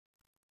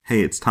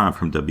Hey, it's Tom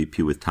from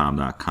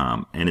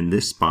WPWithTom.com, and in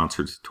this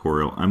sponsored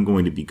tutorial, I'm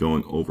going to be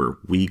going over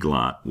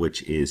Weglot,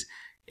 which is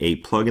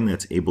a plugin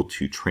that's able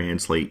to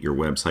translate your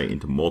website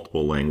into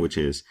multiple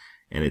languages,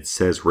 and it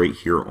says right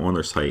here on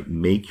their site,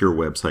 make your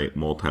website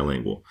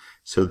multilingual.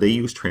 So they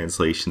use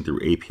translation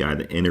through API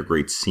that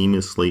integrates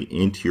seamlessly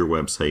into your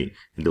website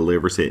and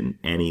delivers it in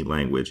any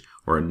language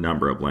or a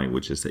number of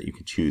languages that you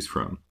can choose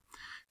from.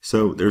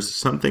 So there's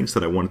some things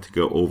that I wanted to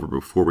go over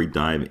before we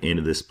dive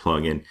into this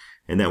plugin,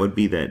 and that would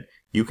be that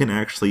you can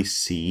actually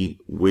see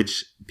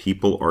which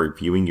people are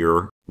viewing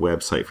your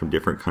website from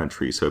different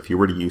countries. So if you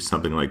were to use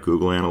something like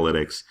Google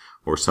Analytics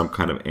or some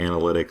kind of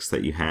analytics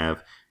that you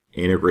have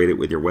integrated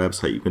with your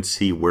website, you can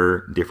see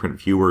where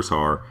different viewers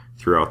are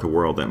throughout the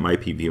world that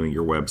might be viewing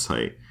your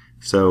website.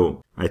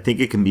 So I think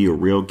it can be a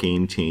real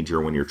game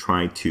changer when you're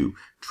trying to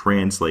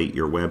translate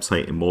your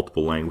website in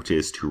multiple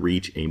languages to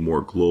reach a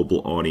more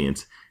global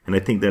audience. And I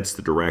think that's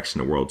the direction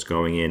the world's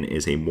going in,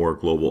 is a more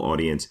global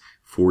audience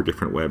for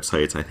different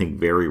websites. I think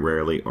very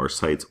rarely are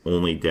sites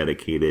only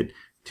dedicated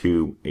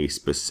to a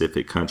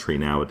specific country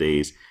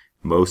nowadays.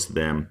 Most of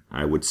them,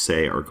 I would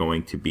say, are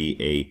going to be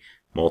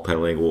a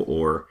multilingual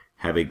or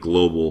have a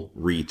global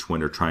reach when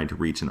they're trying to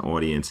reach an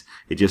audience.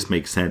 It just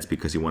makes sense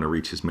because you want to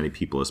reach as many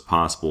people as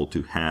possible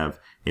to have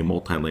a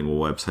multilingual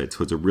website.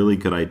 So it's a really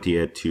good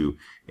idea to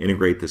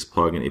integrate this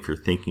plugin if you're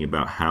thinking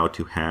about how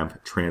to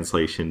have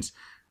translations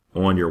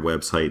on your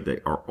website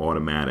that are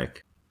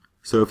automatic.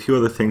 So a few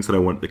other things that I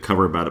wanted to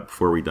cover about it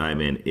before we dive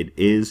in. It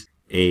is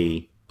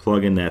a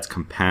plugin that's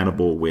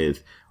compatible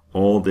with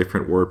all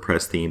different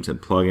WordPress themes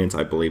and plugins.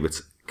 I believe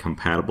it's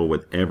compatible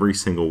with every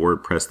single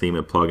WordPress theme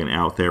and plugin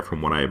out there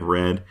from what I've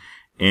read.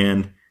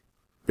 And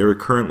there are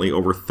currently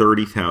over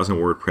 30,000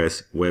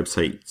 WordPress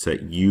websites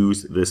that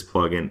use this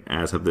plugin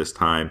as of this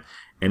time.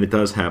 And it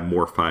does have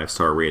more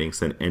 5-star ratings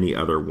than any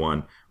other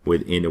one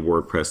within the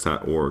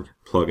WordPress.org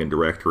plugin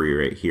directory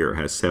right here. It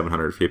has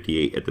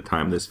 758 at the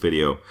time of this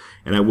video.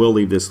 And I will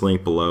leave this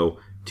link below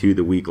to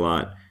the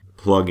Weglot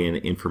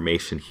plugin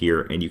information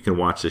here, and you can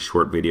watch this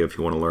short video if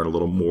you want to learn a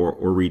little more,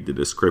 or read the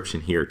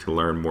description here to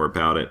learn more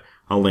about it.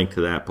 I'll link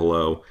to that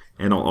below,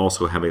 and I'll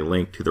also have a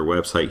link to their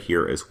website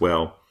here as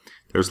well.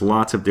 There's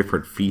lots of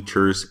different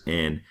features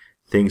and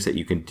things that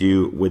you can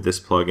do with this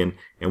plugin,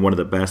 and one of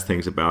the best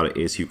things about it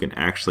is you can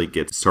actually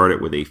get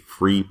started with a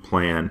free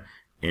plan,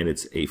 and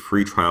it's a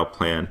free trial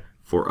plan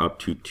for up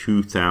to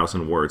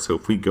 2,000 words. So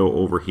if we go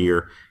over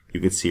here,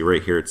 you can see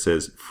right here it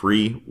says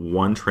free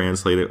one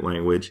translated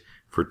language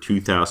for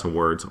 2,000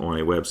 words on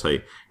a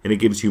website, and it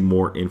gives you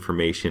more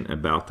information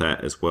about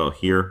that as well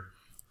here.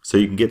 So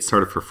you can get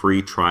started for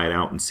free, try it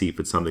out and see if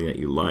it's something that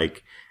you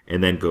like,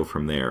 and then go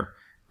from there.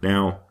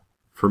 Now,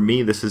 for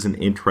me, this is an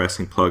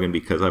interesting plugin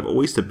because I've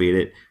always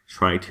debated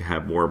trying to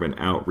have more of an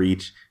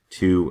outreach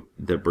to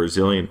the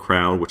Brazilian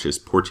crowd, which is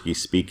Portuguese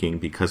speaking,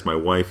 because my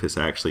wife is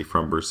actually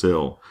from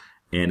Brazil.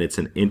 And it's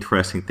an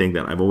interesting thing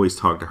that I've always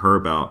talked to her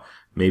about.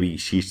 Maybe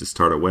she should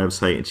start a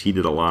website, and she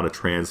did a lot of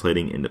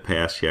translating in the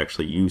past. She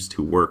actually used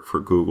to work for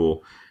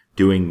Google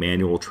doing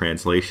manual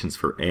translations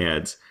for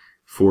ads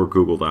for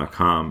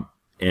Google.com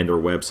and their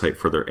website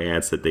for their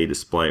ads that they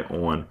display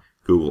on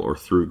Google or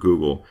through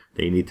Google.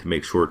 They need to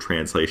make sure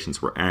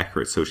translations were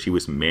accurate, so she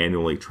was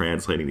manually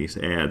translating these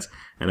ads.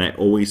 And I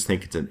always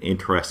think it's an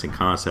interesting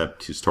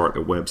concept to start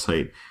a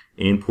website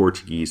in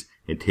Portuguese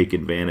and take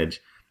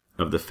advantage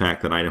of the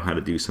fact that I know how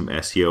to do some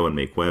SEO and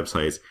make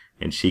websites,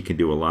 and she can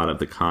do a lot of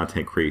the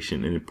content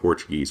creation in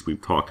Portuguese.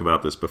 We've talked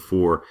about this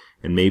before,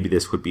 and maybe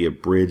this would be a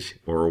bridge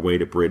or a way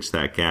to bridge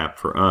that gap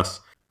for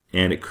us,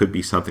 and it could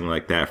be something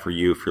like that for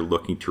you if you're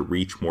looking to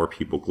reach more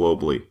people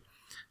globally.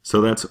 So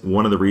that's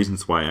one of the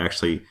reasons why I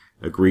actually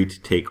agreed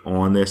to take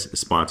on this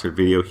sponsored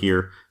video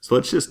here. So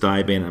let's just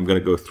dive in. I'm going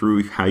to go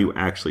through how you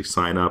actually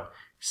sign up,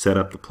 set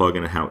up the plugin,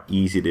 and how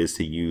easy it is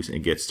to use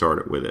and get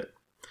started with it.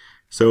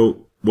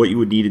 So what you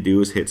would need to do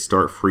is hit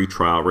start free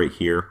trial right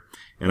here.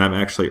 And I've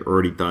actually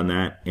already done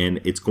that. And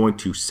it's going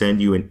to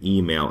send you an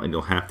email, and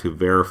you'll have to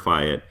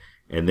verify it.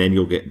 And then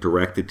you'll get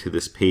directed to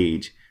this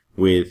page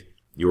with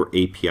your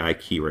API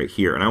key right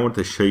here. And I want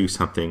to show you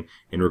something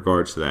in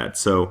regards to that.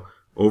 So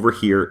over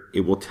here,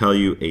 it will tell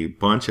you a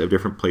bunch of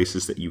different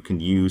places that you can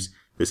use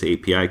this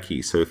API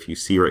key. So if you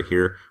see right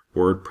here,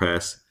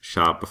 WordPress,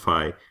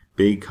 Shopify,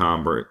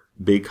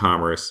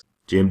 BigCommerce,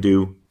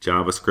 Jimdo,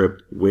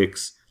 JavaScript,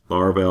 Wix,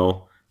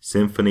 Laravel,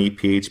 Symfony,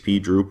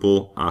 PHP,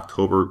 Drupal,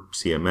 October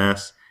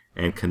CMS,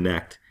 and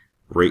Connect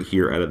right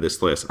here out of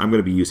this list. I'm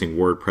going to be using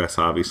WordPress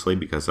obviously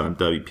because I'm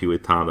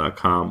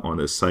WPWithTom.com on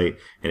this site,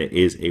 and it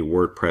is a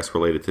WordPress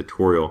related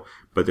tutorial,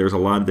 but there's a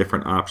lot of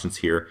different options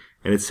here,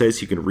 and it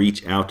says you can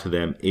reach out to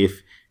them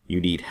if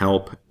you need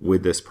help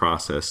with this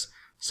process.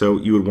 So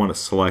you would want to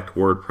select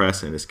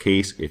WordPress in this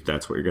case if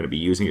that's what you're going to be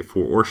using it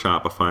for, or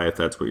Shopify if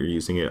that's what you're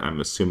using it.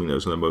 I'm assuming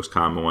those are the most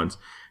common ones.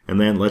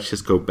 And then let's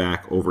just go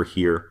back over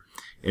here,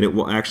 and it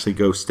will actually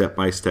go step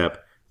by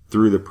step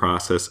through the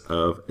process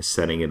of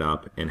setting it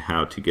up and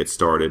how to get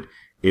started.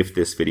 If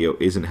this video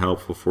isn't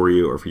helpful for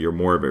you, or if you're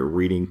more of a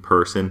reading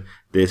person,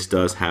 this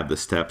does have the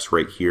steps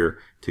right here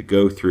to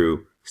go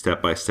through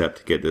step by step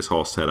to get this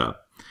all set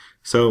up.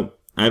 So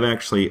I've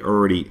actually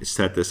already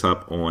set this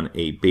up on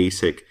a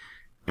basic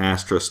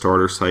Astra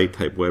starter site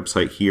type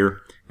website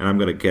here, and I'm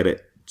going to get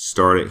it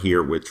started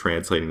here with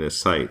translating this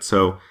site.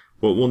 So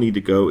what we'll need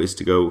to go is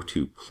to go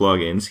to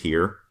plugins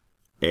here,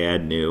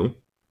 add new.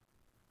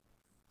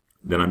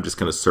 Then I'm just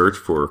going to search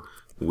for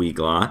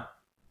Weglot.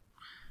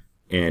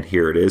 And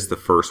here it is, the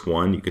first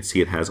one. You can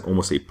see it has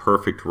almost a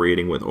perfect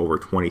rating with over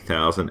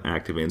 20,000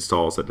 active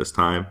installs at this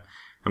time.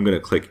 I'm going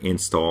to click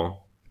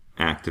Install,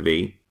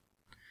 Activate.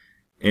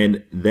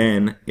 And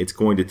then it's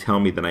going to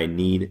tell me that I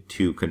need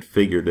to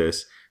configure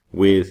this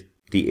with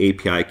the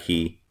API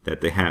key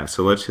that they have.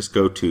 So let's just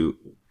go to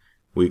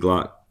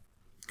Weglot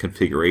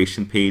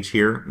configuration page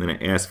here. And then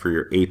it asks for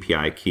your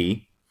API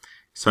key.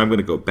 So I'm going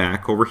to go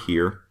back over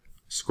here,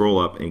 scroll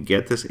up, and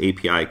get this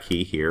API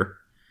key here.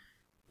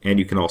 And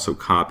you can also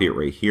copy it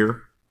right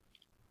here.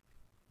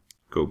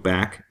 Go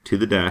back to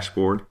the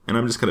dashboard, and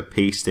I'm just going to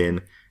paste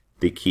in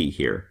the key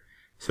here.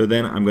 So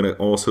then I'm going to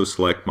also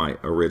select my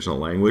original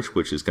language,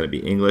 which is going to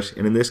be English.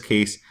 And in this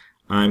case,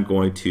 I'm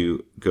going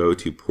to go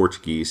to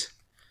Portuguese.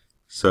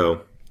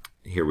 So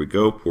here we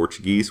go,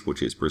 Portuguese,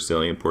 which is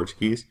Brazilian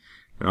Portuguese.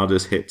 And I'll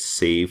just hit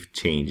Save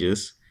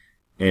Changes.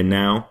 And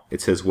now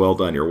it says, well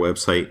done, your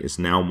website is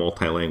now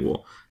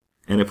multilingual.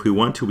 And if we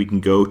want to, we can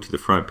go to the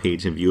front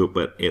page and view it,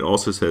 but it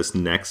also says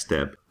next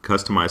step,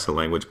 customize the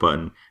language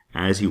button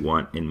as you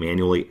want and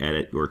manually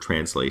edit your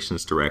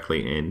translations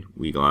directly in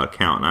Weglot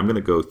account. And I'm going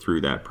to go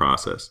through that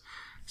process.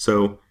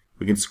 So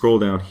we can scroll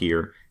down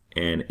here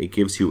and it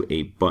gives you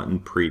a button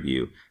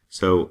preview.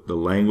 So the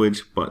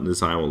language button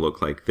design will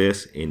look like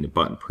this in the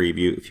button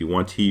preview. If you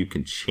want to, you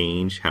can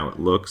change how it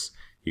looks.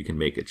 You can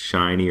make it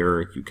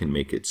shinier, you can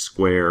make it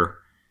square,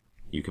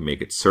 you can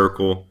make it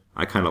circle.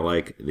 I kind of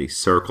like the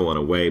circle in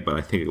a way, but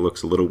I think it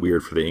looks a little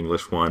weird for the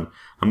English one.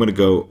 I'm going to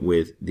go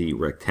with the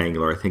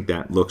rectangular. I think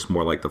that looks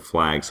more like the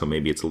flag, so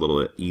maybe it's a little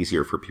bit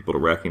easier for people to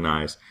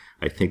recognize.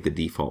 I think the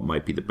default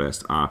might be the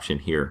best option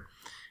here.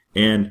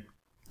 And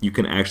you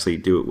can actually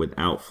do it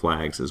without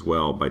flags as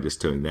well by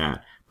just doing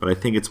that. But I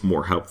think it's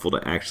more helpful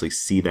to actually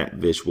see that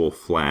visual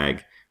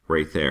flag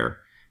right there.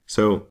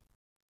 So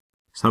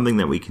something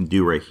that we can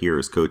do right here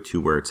is go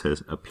to where it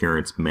says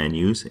Appearance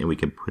Menus, and we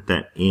can put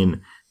that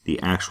in the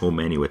actual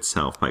menu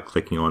itself by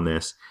clicking on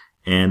this.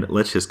 And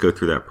let's just go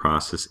through that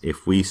process.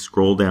 If we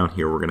scroll down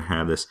here, we're going to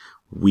have this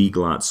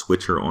Weglot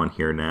switcher on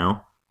here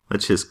now.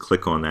 Let's just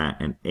click on that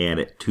and add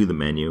it to the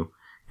menu.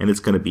 And it's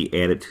going to be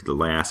added to the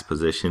last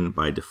position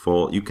by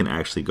default. You can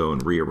actually go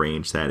and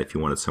rearrange that if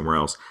you want it somewhere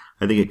else.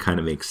 I think it kind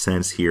of makes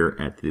sense here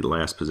at the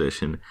last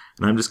position.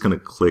 And I'm just going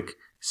to click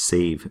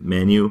Save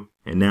Menu.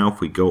 And now if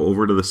we go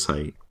over to the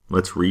site,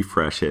 let's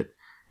refresh it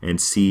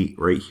and see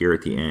right here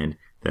at the end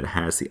that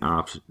has the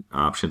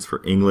options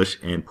for English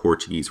and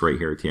Portuguese right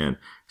here at the end.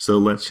 So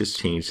let's just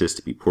change this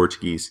to be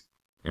Portuguese,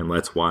 and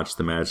let's watch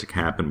the magic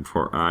happen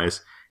before our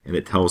eyes. And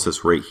it tells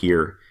us right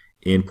here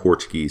in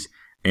Portuguese.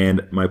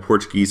 And my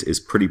Portuguese is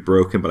pretty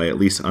broken, but I at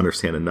least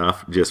understand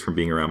enough just from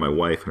being around my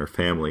wife and her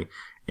family.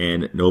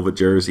 And Nova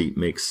Jersey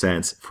makes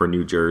sense for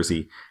New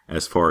Jersey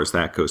as far as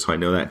that goes. So I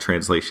know that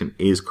translation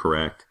is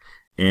correct.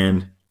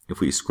 And if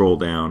we scroll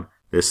down,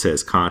 this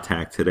says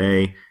contact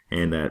today,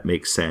 and that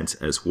makes sense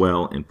as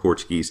well in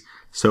Portuguese.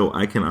 So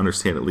I can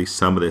understand at least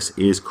some of this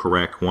is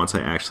correct once I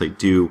actually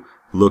do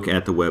look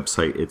at the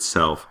website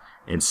itself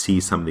and see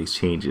some of these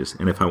changes.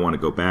 And if I want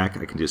to go back,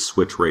 I can just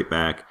switch right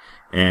back.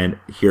 And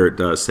here it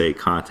does say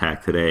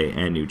contact today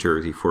and New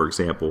Jersey, for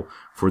example,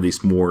 for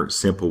these more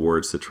simple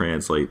words to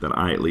translate that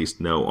I at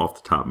least know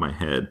off the top of my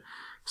head.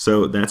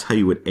 So that's how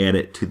you would add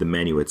it to the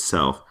menu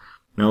itself.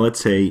 Now let's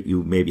say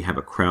you maybe have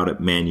a crowded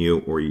menu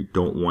or you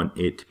don't want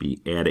it to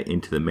be added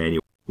into the menu.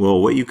 Well,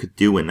 what you could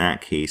do in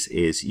that case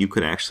is you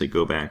could actually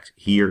go back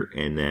here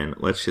and then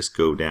let's just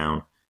go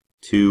down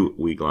to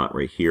Weglot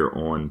right here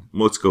on,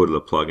 let's go to the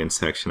plugin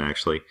section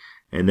actually,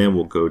 and then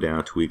we'll go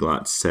down to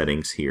Weglot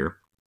settings here.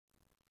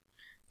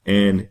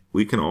 And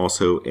we can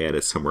also add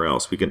it somewhere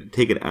else. We can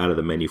take it out of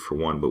the menu for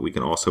one, but we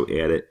can also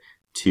add it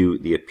to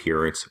the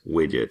appearance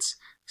widgets.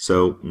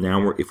 So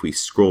now if we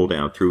scroll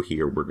down through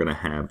here, we're going to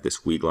have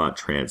this Weglot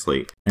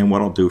translate. And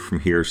what I'll do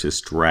from here is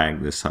just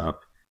drag this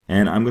up.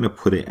 And I'm going to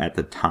put it at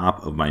the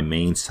top of my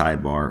main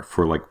sidebar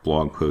for like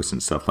blog posts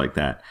and stuff like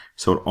that.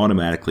 So it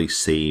automatically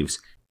saves.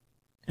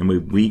 And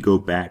when we go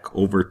back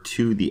over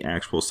to the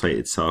actual site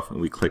itself and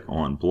we click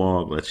on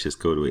blog, let's just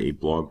go to a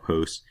blog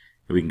post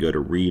and we can go to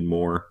read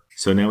more.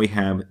 So now we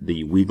have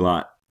the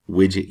Weglot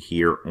widget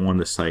here on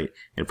the site.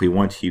 And if we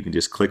want to, you can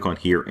just click on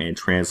here and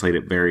translate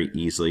it very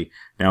easily.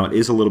 Now it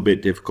is a little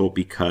bit difficult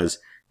because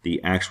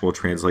the actual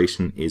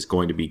translation is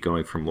going to be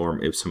going from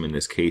lorem ipsum. In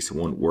this case, it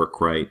won't work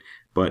right.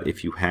 But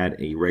if you had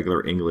a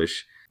regular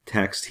English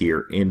text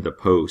here in the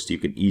post, you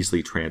can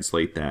easily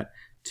translate that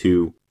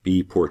to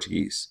be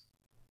Portuguese.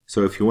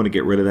 So if you want to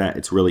get rid of that,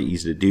 it's really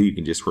easy to do. You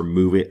can just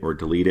remove it or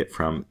delete it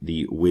from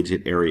the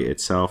widget area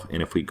itself.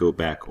 And if we go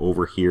back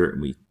over here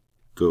and we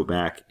go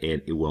back,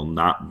 and it will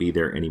not be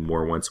there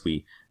anymore once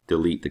we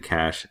delete the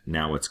cache.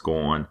 Now it's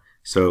gone.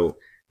 So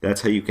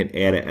That's how you can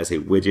add it as a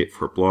widget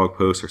for blog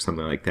posts or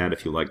something like that.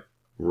 If you like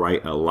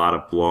write a lot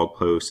of blog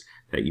posts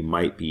that you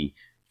might be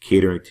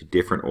catering to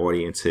different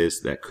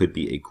audiences, that could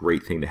be a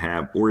great thing to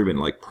have, or even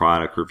like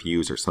product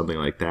reviews or something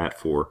like that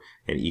for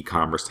an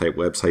e-commerce type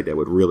website, that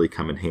would really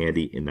come in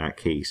handy in that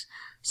case.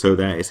 So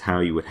that is how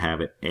you would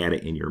have it, add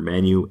it in your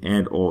menu,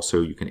 and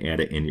also you can add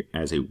it in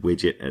as a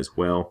widget as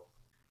well.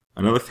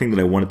 Another thing that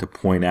I wanted to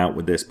point out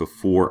with this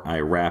before I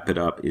wrap it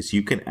up is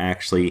you can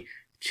actually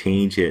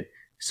change it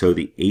so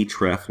the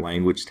href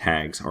language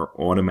tags are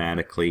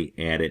automatically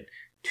added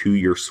to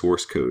your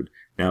source code.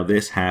 Now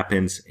this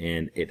happens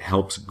and it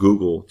helps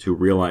Google to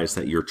realize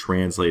that you're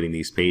translating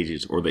these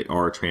pages, or they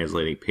are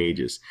translating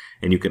pages.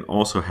 And you can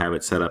also have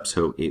it set up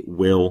so it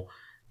will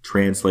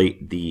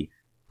translate the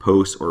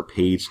post or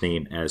page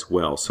name as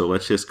well. So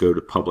let's just go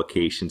to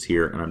publications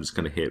here, and I'm just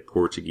going to hit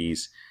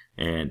Portuguese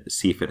and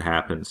see if it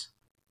happens.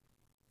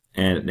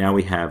 And now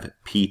we have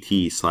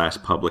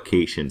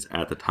pt/publications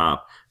at the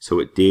top. So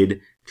it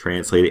did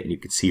translate it, and you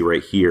can see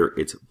right here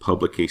it's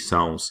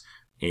publicações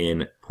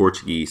in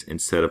Portuguese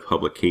instead of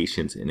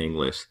publications in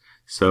English.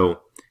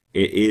 So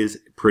it is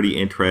pretty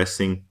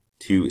interesting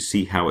to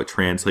see how it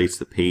translates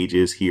the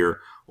pages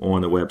here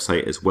on the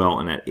website as well,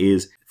 and that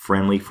is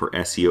friendly for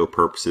SEO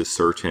purposes,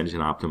 search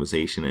engine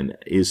optimization, and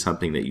is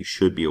something that you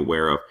should be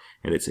aware of,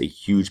 and it's a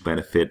huge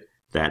benefit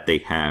that they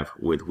have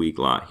with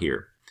Weglot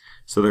here.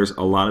 So there's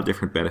a lot of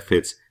different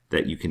benefits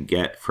that you can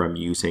get from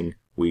using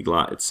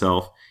Weglot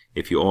itself.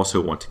 If you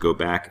also want to go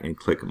back and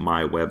click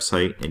My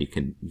Website, and you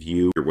can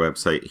view your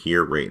website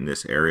here right in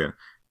this area.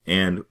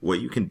 And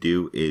what you can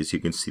do is you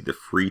can see the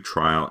free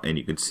trial, and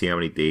you can see how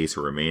many days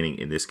are remaining.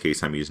 In this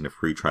case, I'm using a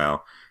free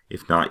trial.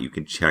 If not, you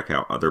can check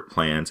out other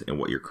plans and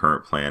what your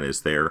current plan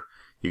is there.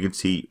 You can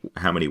see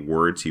how many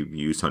words you've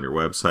used on your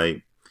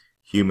website,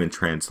 human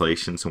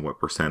translations and what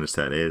percentage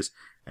that is,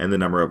 and the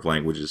number of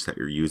languages that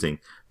you're using.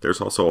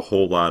 There's also a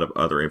whole lot of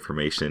other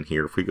information in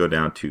here. If we go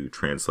down to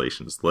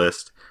translations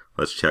list,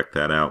 let's check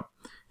that out.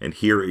 And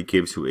here it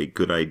gives you a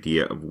good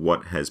idea of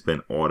what has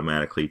been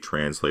automatically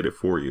translated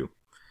for you.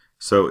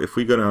 So if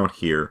we go down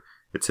here,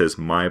 it says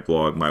my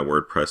blog, my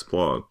WordPress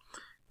blog.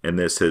 And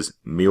this says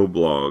meu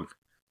blog.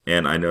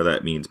 And I know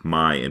that means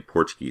my in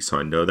Portuguese. So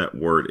I know that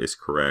word is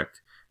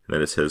correct. And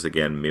then it says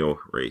again meu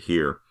right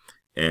here.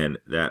 And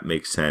that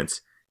makes sense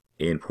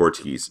in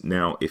Portuguese.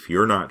 Now, if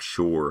you're not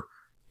sure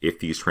if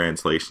these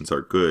translations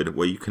are good,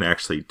 what you can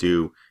actually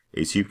do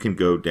is you can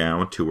go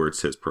down to where it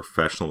says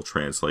professional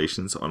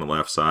translations on the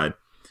left side,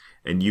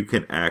 and you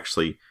can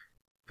actually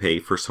pay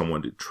for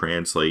someone to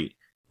translate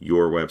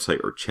your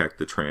website or check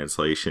the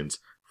translations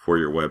for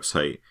your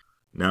website.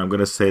 Now, I'm going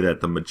to say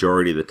that the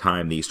majority of the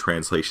time these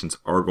translations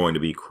are going to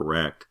be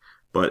correct,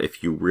 but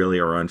if you really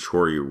are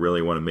unsure, you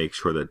really want to make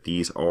sure that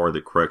these are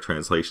the correct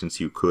translations,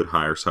 you could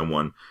hire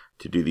someone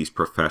to do these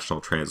professional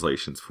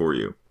translations for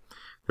you.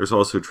 There's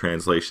also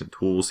translation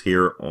tools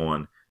here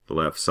on the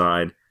left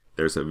side.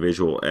 There's a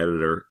visual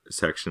editor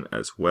section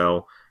as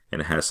well,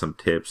 and it has some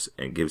tips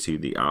and gives you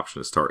the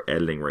option to start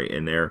editing right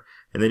in there.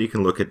 And then you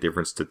can look at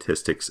different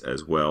statistics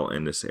as well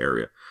in this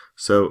area.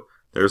 So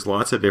there's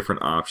lots of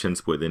different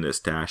options within this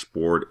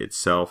dashboard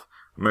itself.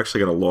 I'm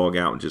actually going to log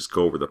out and just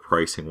go over the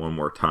pricing one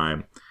more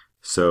time.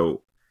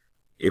 So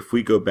if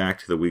we go back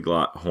to the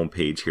Weglot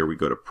homepage here, we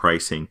go to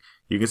pricing,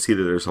 you can see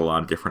that there's a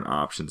lot of different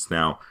options.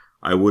 Now,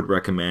 I would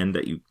recommend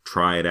that you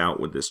try it out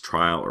with this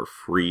trial or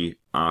free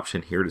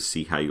option here to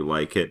see how you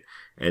like it.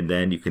 And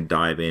then you can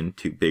dive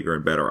into bigger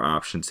and better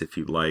options if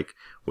you'd like,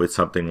 with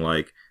something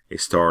like a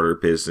starter,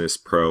 business,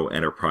 pro,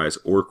 enterprise,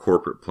 or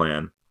corporate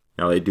plan.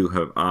 Now, they do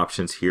have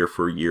options here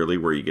for yearly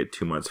where you get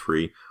 2 months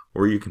free,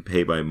 or you can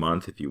pay by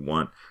month if you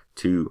want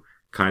to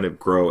kind of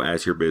grow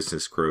as your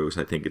business grows.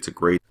 I think it's a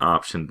great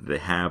option that they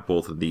have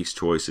both of these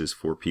choices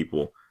for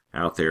people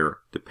out there,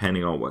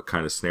 depending on what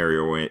kind of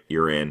scenario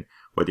you're in,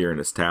 whether you're an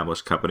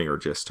established company or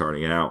just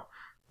starting out.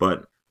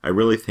 But I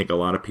really think a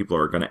lot of people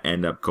are going to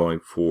end up going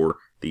for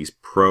these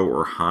pro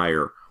or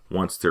higher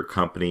once their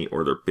company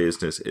or their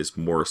business is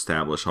more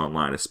established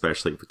online,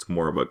 especially if it's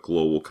more of a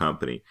global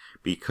company,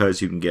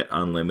 because you can get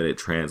unlimited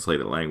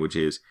translated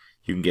languages.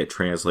 You can get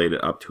translated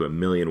up to 1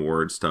 million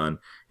words done.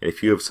 And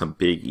if you have some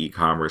big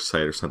e-commerce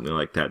site or something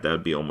like that, that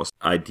would be almost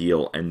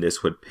ideal, and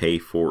this would pay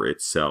for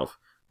itself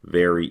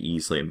very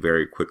easily and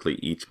very quickly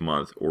each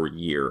month or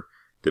year,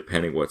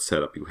 depending what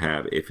setup you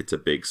have, if it's a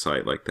big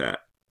site like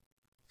that.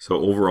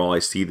 So overall, I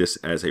see this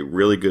as a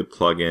really good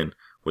plugin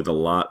with a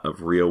lot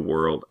of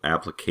real-world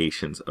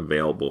applications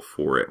available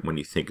for it when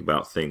you think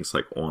about things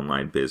like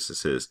online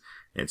businesses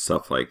and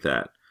stuff like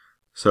that.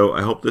 So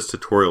I hope this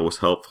tutorial was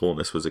helpful and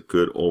this was a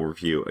good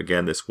overview.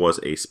 Again, this was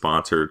a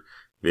sponsored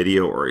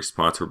video or a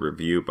sponsored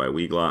review by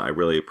Weglot. I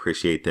really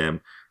appreciate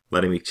them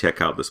letting me check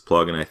out this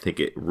plugin. I think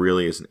it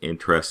really is an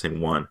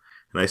interesting one,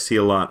 and I see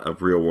a lot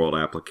of real-world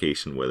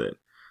application with it.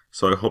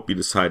 So I hope you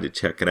decide to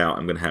check it out.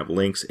 I'm going to have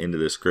links in the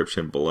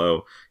description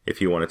below if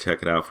you want to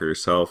check it out for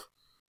yourself.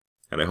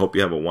 And I hope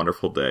you have a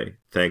wonderful day.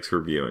 Thanks for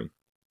viewing.